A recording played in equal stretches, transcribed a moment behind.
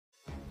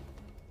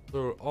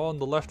So on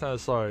the left hand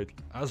side,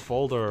 as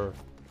Valder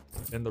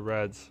in the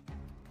reds,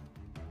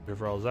 we have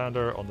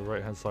RYLEXANDER. On the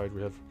right hand side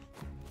we have,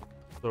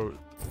 so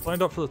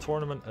signed up for the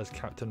tournament as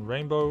Captain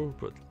Rainbow,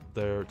 but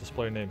their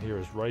display name here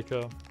is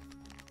Ryka.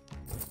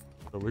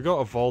 So we got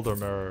a Valder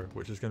mirror,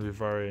 which is going to be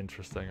very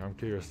interesting. I'm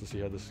curious to see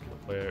how this is going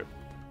to play out.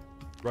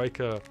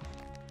 Ryka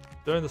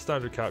doing the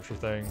standard capture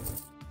thing,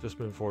 just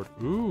moving forward.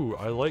 Ooh,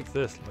 I like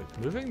this. Like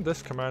moving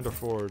this commander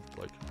forward,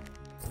 like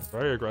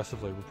very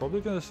aggressively. We're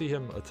probably going to see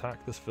him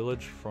attack this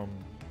village from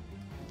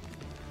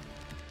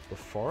the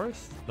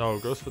forest? No,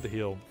 goes for the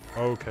heal.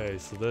 Okay,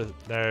 so this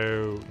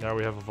now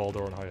we have a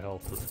Valder on high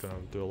health that's going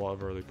to do a lot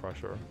of early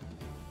pressure.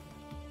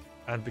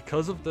 And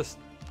because of this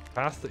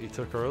path that he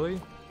took early,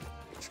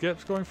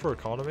 Skip's going for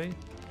economy,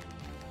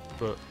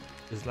 but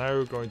is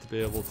now going to be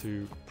able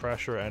to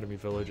pressure enemy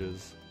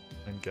villages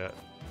and get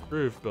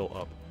groove built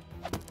up.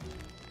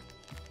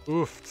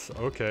 Oofed.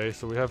 Okay,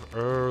 so we have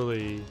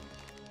early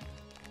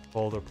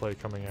Valder play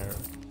coming out.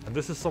 And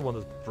this is someone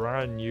that's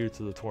brand new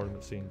to the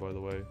tournament scene, by the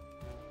way.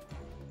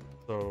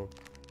 So,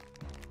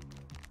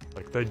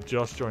 like, they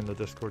just joined the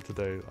Discord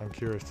today. I'm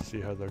curious to see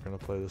how they're going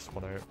to play this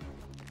one out.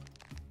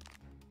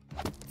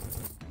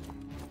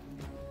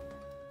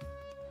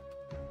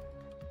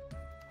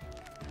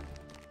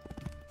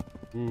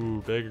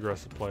 Ooh, big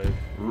aggressive play.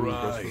 Ooh,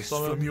 rise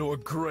from your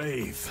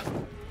grave.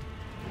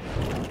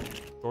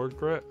 Sword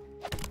crit.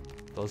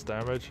 Does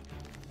damage.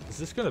 Is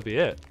this gonna be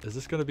it? Is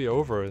this gonna be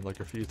over in like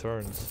a few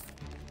turns?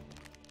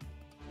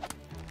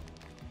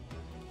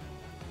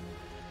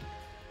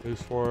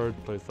 Moves forward,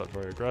 plays that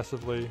very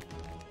aggressively.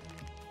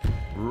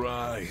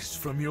 Rise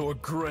from your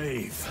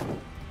grave.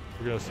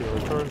 We're gonna see a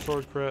return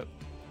sword crit.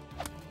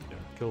 Yeah,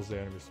 kills the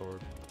enemy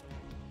sword.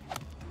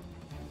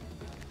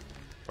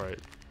 Right.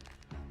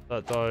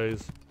 That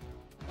dies.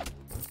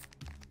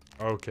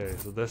 Okay,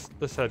 so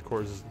this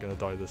headquarters isn't gonna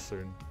die this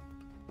soon.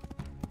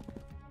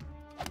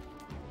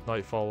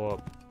 Night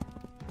follow-up.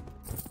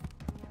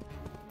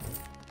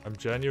 I'm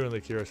genuinely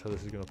curious how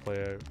this is gonna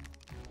play out.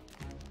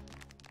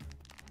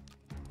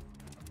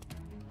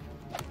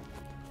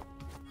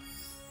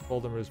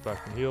 Valder moves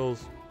back and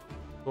heals.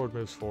 Sword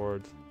moves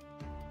forward.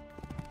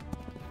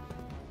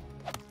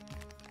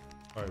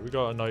 Alright, we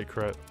got a night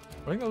crit.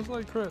 I think that was a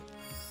night crit.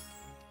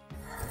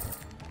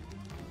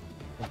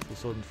 Onto the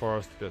Sudden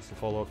Forest, gets the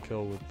follow-up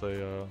kill with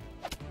the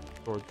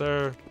sword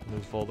there.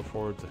 Moves Valder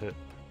forward to hit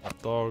that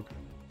dog.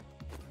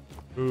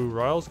 Ooh,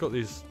 Ryle's got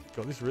these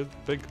really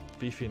big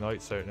beefy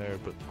knights out now,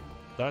 but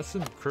that's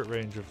in crit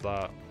range of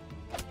that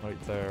knight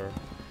there.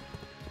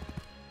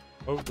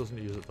 Oh, it doesn't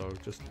use it though,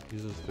 just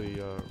uses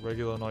the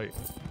regular knight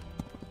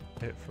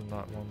hit from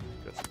that one.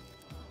 Gets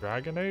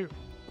dragon out.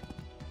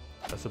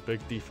 That's a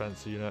big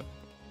defense unit.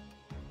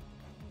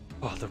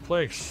 Oh, they're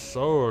playing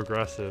so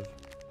aggressive.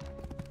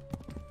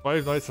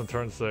 5 knights on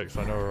turn 6,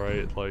 I know,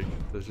 right? Like,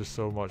 there's just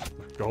so much.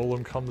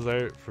 Golem comes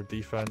out for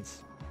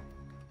defense.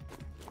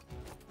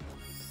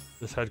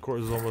 This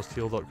headquarters is almost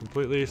healed up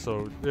completely,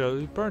 so yeah,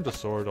 he burned a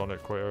sword on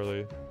it quite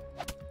early.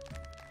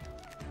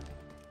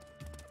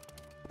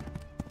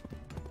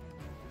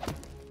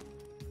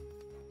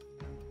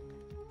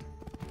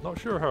 Not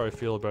sure how I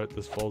feel about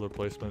this Valder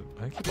placement.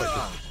 I think he might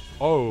just...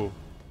 Oh!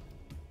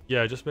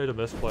 Yeah, I just made a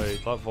misplay.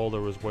 That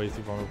Valder was way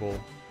too vulnerable.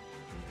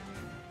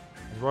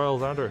 And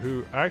RYLEXANDER,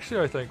 who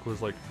actually I think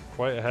was like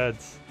quite ahead,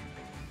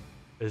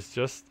 is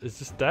just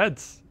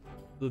dead.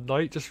 The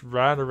knight just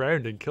ran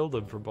around and killed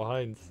him from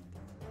behind.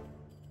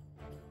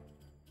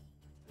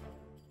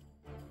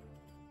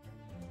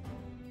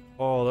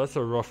 Oh, that's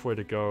a rough way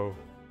to go.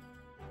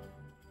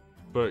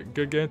 But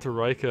good game to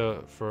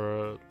Ryka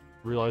for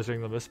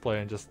realizing the misplay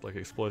and just like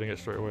exploiting it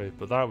straight away.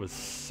 But that was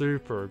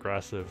super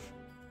aggressive.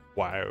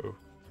 Wow.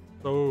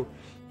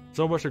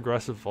 So much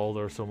aggressive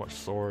Valder, so much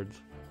sword.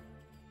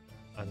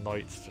 And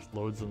knights, just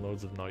loads and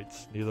loads of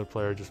knights. Neither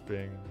player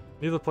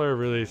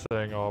really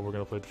saying, oh, we're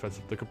going to play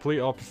defensive. The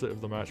complete opposite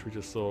of the match we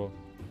just saw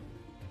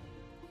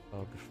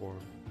before.